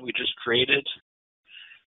there's the one we just created.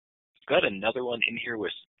 I've got another one in here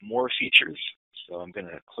with more features, so I'm going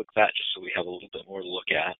to click that just so we have a little bit more to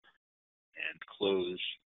look at, and close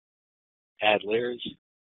Add Layers.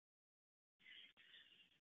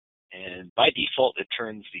 And by default, it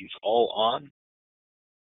turns these all on.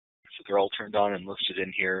 So they're all turned on and listed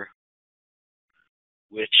in here,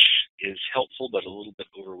 which is helpful but a little bit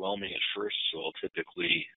overwhelming at first. So I'll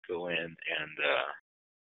typically go in and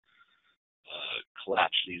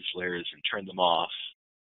collapse these layers and turn them off.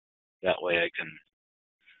 That way I can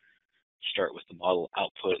start with the model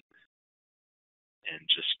output and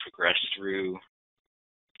just progress through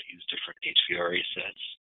these different HVRA sets.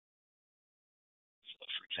 So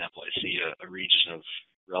for example, I see a region of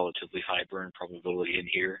relatively high burn probability in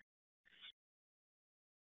here.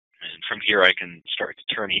 And from here, I can start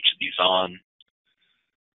to turn each of these on.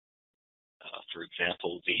 For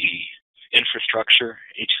example, the infrastructure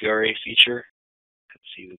HVRA feature. You can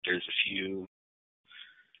see that there's a few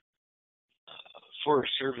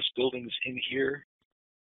Forest Service buildings in here.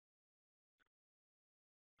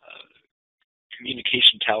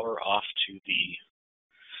 Communication tower off to the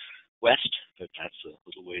west, but that's a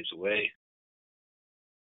little ways away.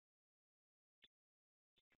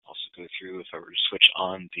 Also go through, if I were to switch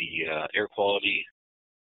on the air quality,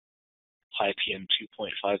 high PM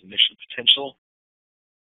 2.5 emission potential.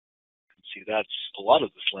 You can see that's a lot of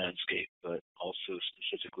this landscape, but also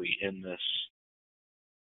specifically in this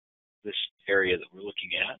area that we're looking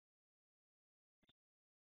at.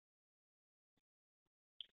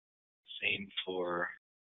 Same for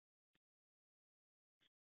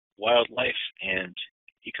wildlife and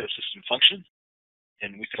ecosystem function.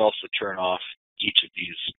 And we could also turn off each of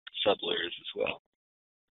these sublayers as well.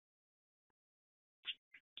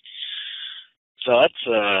 So that's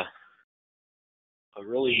a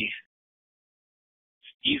really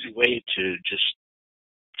easy way to just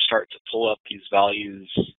start to pull up these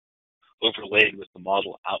values overlaid with the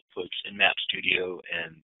model outputs in Map Studio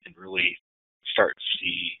and really start to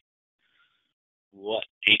see what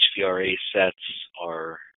HVRA sets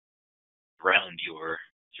are around your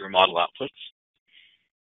model outputs.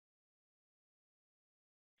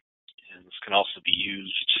 And this can also be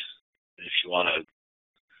used if you want to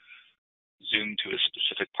zoom to a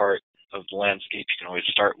specific part of the landscape. You can always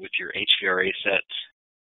start with your HVRA set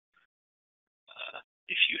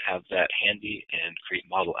if you have that handy and create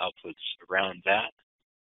model outputs around that.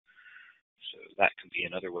 So that can be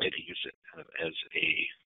another way to use it kind of as a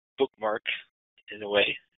bookmark in a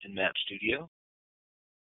way in Map Studio.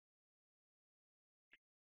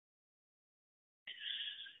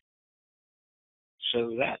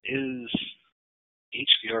 So that is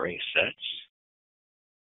HVRA sets.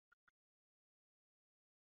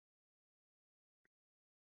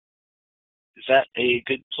 Is that a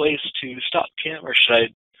good place to stop, Kim, or should I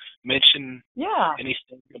mention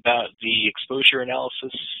anything about the exposure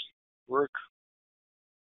analysis work?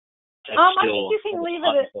 I think you can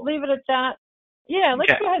leave it at that. Yeah,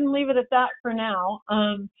 let's go ahead and leave it at that for now.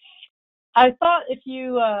 I thought if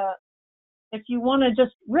you want to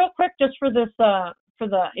just real quick, just for this for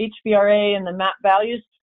the HVRA and the map values,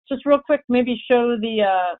 just real quick, maybe show the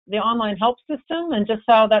online help system and just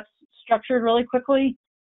how that's structured really quickly.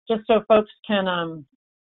 just so folks can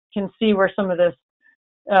see where some of this,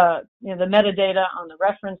 the metadata on the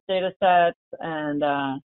reference data sets and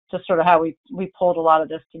just sort of how we pulled a lot of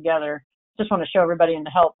this together. Just want to show everybody in the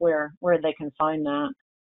help where they can find that.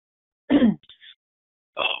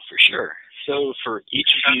 Oh, for sure. So for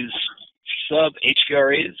each of these sub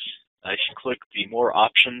HVRAs, if you click the More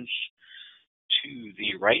Options to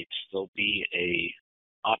the right, there'll be a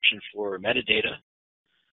option for metadata,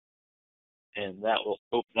 and that will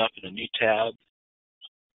open up in a new tab.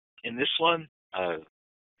 In this one,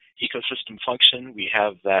 ecosystem function, we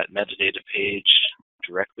have that metadata page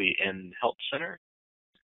directly in Help Center.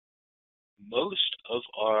 Most of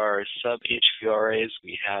our sub HVRAs,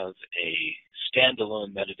 we have a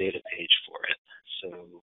standalone metadata page for it.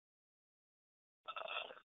 So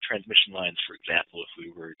transmission lines, for example, if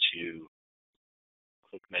we were to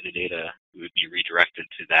click metadata, we would be redirected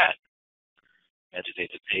to that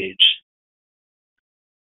metadata page.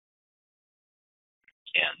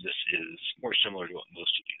 And this is more similar to what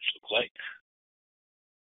most of these look like.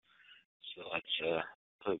 So that's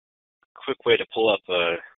a quick way to pull up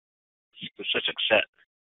a specific set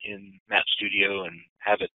in Map Studio and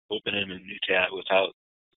have it open in a new tab without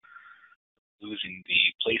losing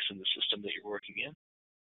the place in the system that you're working in.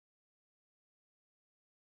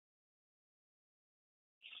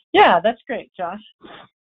 Yeah, that's great, Josh.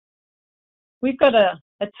 We've got a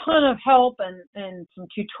ton of help and some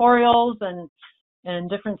tutorials and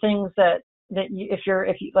different things that you, if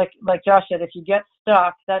you like Josh said, if you get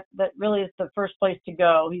stuck, that really is the first place to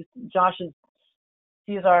go.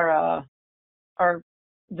 He's our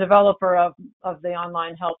developer of the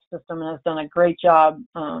online help system and has done a great job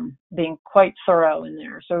being quite thorough in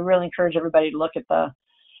there. So we really encourage everybody to look at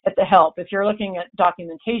the help. If you're looking at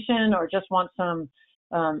documentation or just want some,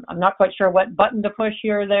 I'm not quite sure what button to push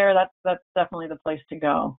here or there, that's definitely the place to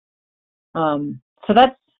go. So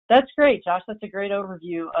that's great, Josh. That's a great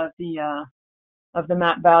overview of the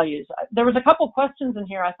map values. There was a couple questions in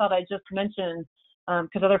here I thought I'd just mention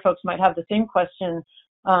because other folks might have the same question.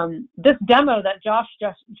 This demo that Josh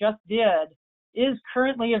just did is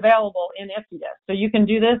currently available in IFTDSS. So you can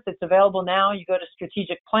do this. It's available now. You go to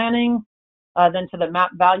strategic planning, then to the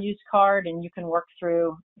map values card, and you can work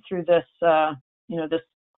through this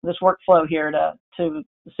this workflow here to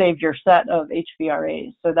save your set of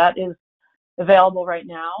HVRAs. So that is available right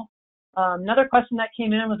now. Another question that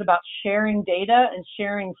came in was about sharing data and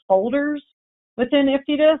sharing folders within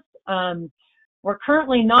IFTDSS. We're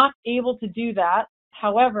currently not able to do that.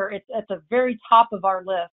 However, it's at the very top of our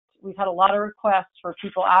list. We've had a lot of requests for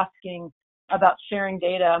people asking about sharing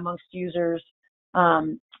data amongst users,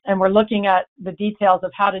 and we're looking at the details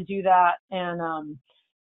of how to do that. And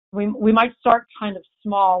we might start kind of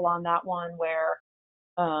small on that one, where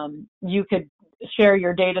you could share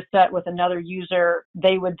your data set with another user.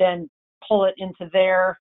 They would then pull it into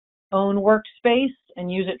their own workspace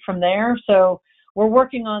and use it from there. So we're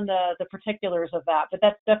working on the particulars of that, but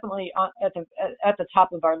that's definitely at the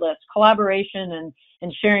top of our list. Collaboration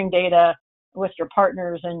and sharing data with your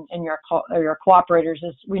partners and your cooperators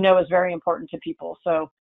we know is very important to people. So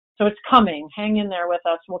it's coming. Hang in there with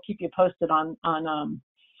us. We'll keep you posted on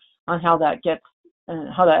how that gets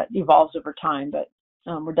and how that evolves over time. But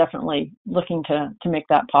we're definitely looking to make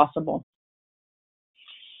that possible.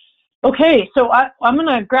 Okay, so I'm going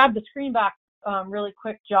to grab the screen back really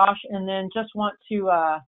quick, Josh, and then just want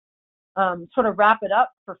to sort of wrap it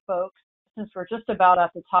up for folks since we're just about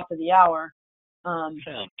at the top of the hour. I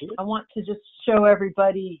want to just show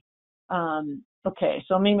everybody. Okay,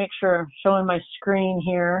 so let me make sure I'm showing my screen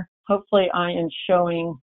here. Hopefully I am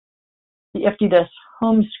showing the IFTDSS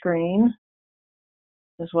home screen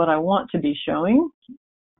is what I want to be showing.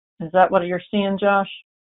 Is that what you're seeing, Josh?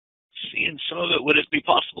 Seeing some of it. Would it be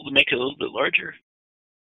possible to make it a little bit larger?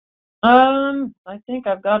 I think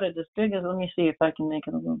I've got it as big as, let me see if I can make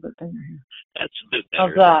it a little bit bigger here. That's a bit better.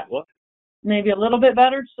 How's that? What? Maybe a little bit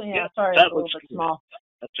better? So yeah, sorry, it's a little bit small.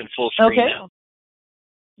 That's in full screen now.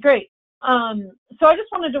 Great. So I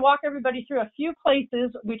just wanted to walk everybody through a few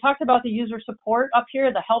places. We talked about the user support up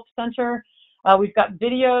here, the Help Center. We've got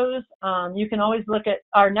videos. You can always look at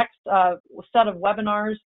our next set of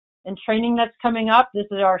webinars and training that's coming up. This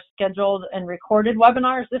is our scheduled and recorded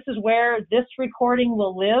webinars. This is where this recording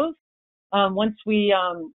will live. Once we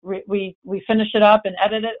finish it up and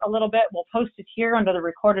edit it a little bit, we'll post it here under the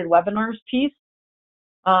recorded webinars piece.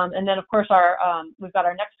 And then, of course, we've got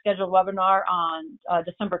our next scheduled webinar on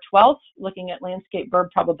December 12th, looking at landscape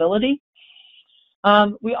bird probability.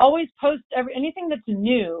 We always post anything that's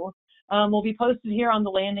new will be posted here on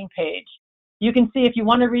the landing page. You can see if you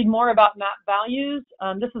want to read more about map values,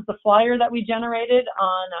 this is the flyer that we generated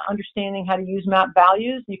on understanding how to use map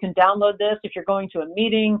values. You can download this if you're going to a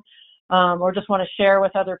meeting or just want to share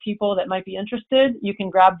with other people that might be interested. You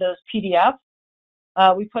can grab those PDFs.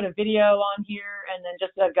 We put a video on here and then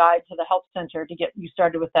just a guide to the Help Center to get you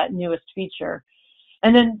started with that newest feature.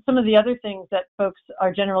 And then some of the other things that folks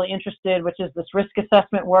are generally interested, which is this risk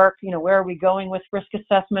assessment work. You know, where are we going with risk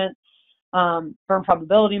assessment? Burn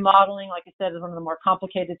probability modeling, like I said, is one of the more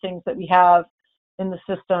complicated things that we have in the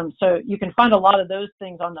system. So you can find a lot of those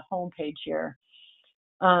things on the home page here.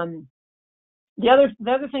 The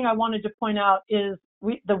other thing I wanted to point out is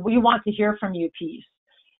we want to hear from you piece.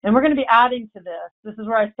 And we're going to be adding to this. This is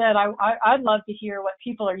where I said I'd love to hear what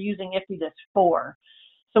people are using IFTDSS for.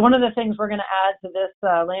 So one of the things we're going to add to this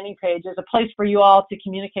landing page is a place for you all to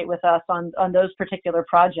communicate with us on those particular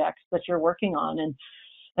projects that you're working on,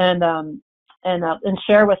 and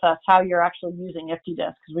share with us how you're actually using IFTDSS,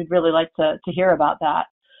 because we'd really like to hear about that.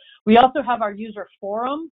 We also have our user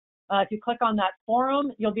forum. If you click on that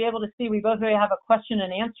forum, you'll be able to see we both have a question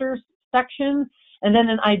and answers section and then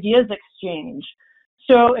an ideas exchange.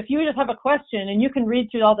 So if you just have a question, and you can read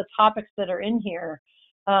through all the topics that are in here,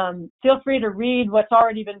 feel free to read what's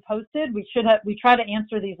already been posted. We try to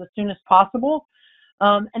answer these as soon as possible.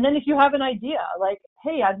 And then if you have an idea, like,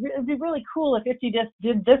 hey, it'd be really cool if IFTDSS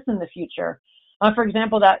did this in the future. For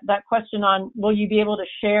example, that question on, will you be able to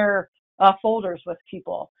share folders with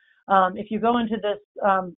people? If you go into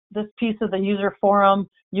this piece of the user forum,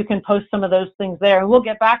 you can post some of those things there, and we'll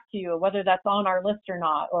get back to you whether that's on our list or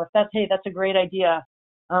not, or if that's, hey, that's a great idea.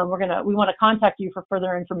 We want to contact you for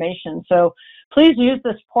further information. So please use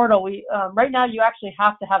this portal. Right now you actually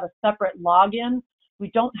have to have a separate login.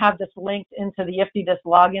 We don't have this linked into the IFTDSS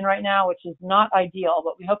login right now, which is not ideal,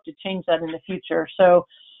 but we hope to change that in the future. So,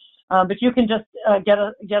 but you can just get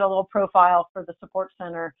a little profile for the support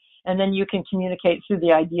center, and then you can communicate through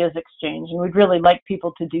the ideas exchange. And we'd really like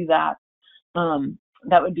people to do that.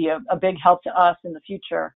 That would be a big help to us in the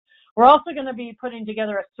future. We're also going to be putting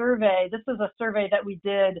together a survey. This is a survey that we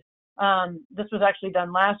did. This was actually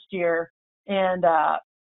done last year, and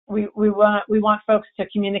we want folks to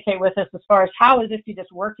communicate with us as far as how is IFTDSS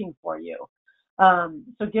working for you.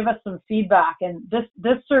 So give us some feedback. And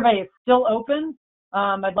this survey is still open.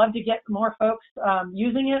 I'd love to get more folks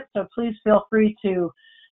using it. So please feel free to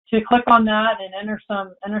click on that and enter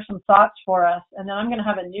some thoughts for us. And then I'm going to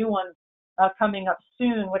have a new one coming up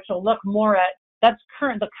soon, which will look more at the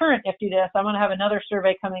current IFTDSS. I'm going to have another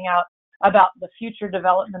survey coming out about the future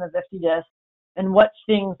development of IFTDSS and what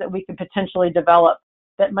things that we could potentially develop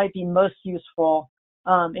that might be most useful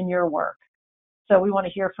in your work. So we want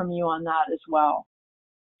to hear from you on that as well.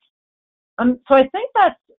 So I think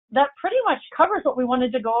that pretty much covers what we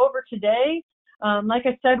wanted to go over today. Like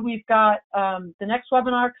I said, we've got the next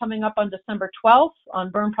webinar coming up on December 12th on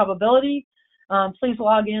burn probability. Please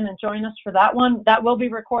log in and join us for that one. That will be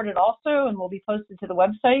recorded also and will be posted to the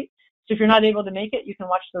website. So if you're not able to make it, you can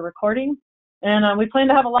watch the recording. And we plan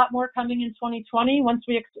to have a lot more coming in 2020. Once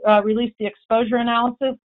we release the exposure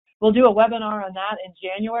analysis, we'll do a webinar on that in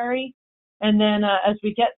January. And then as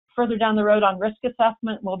we get further down the road on risk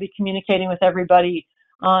assessment, we'll be communicating with everybody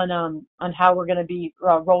on how we're going to be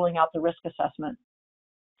rolling out the risk assessment.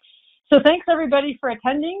 So thanks everybody for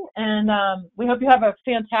attending, and we hope you have a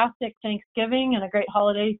fantastic Thanksgiving and a great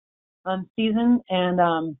holiday season,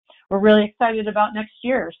 and we're really excited about next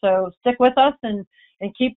year. So stick with us and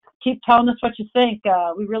keep telling us what you think.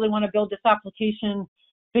 We really want to build this application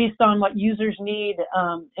based on what users need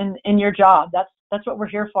in your job. That's what we're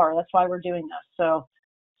here for. That's why we're doing this. So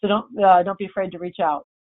don't be afraid to reach out.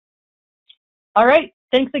 All right,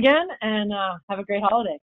 thanks again, and have a great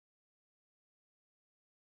holiday.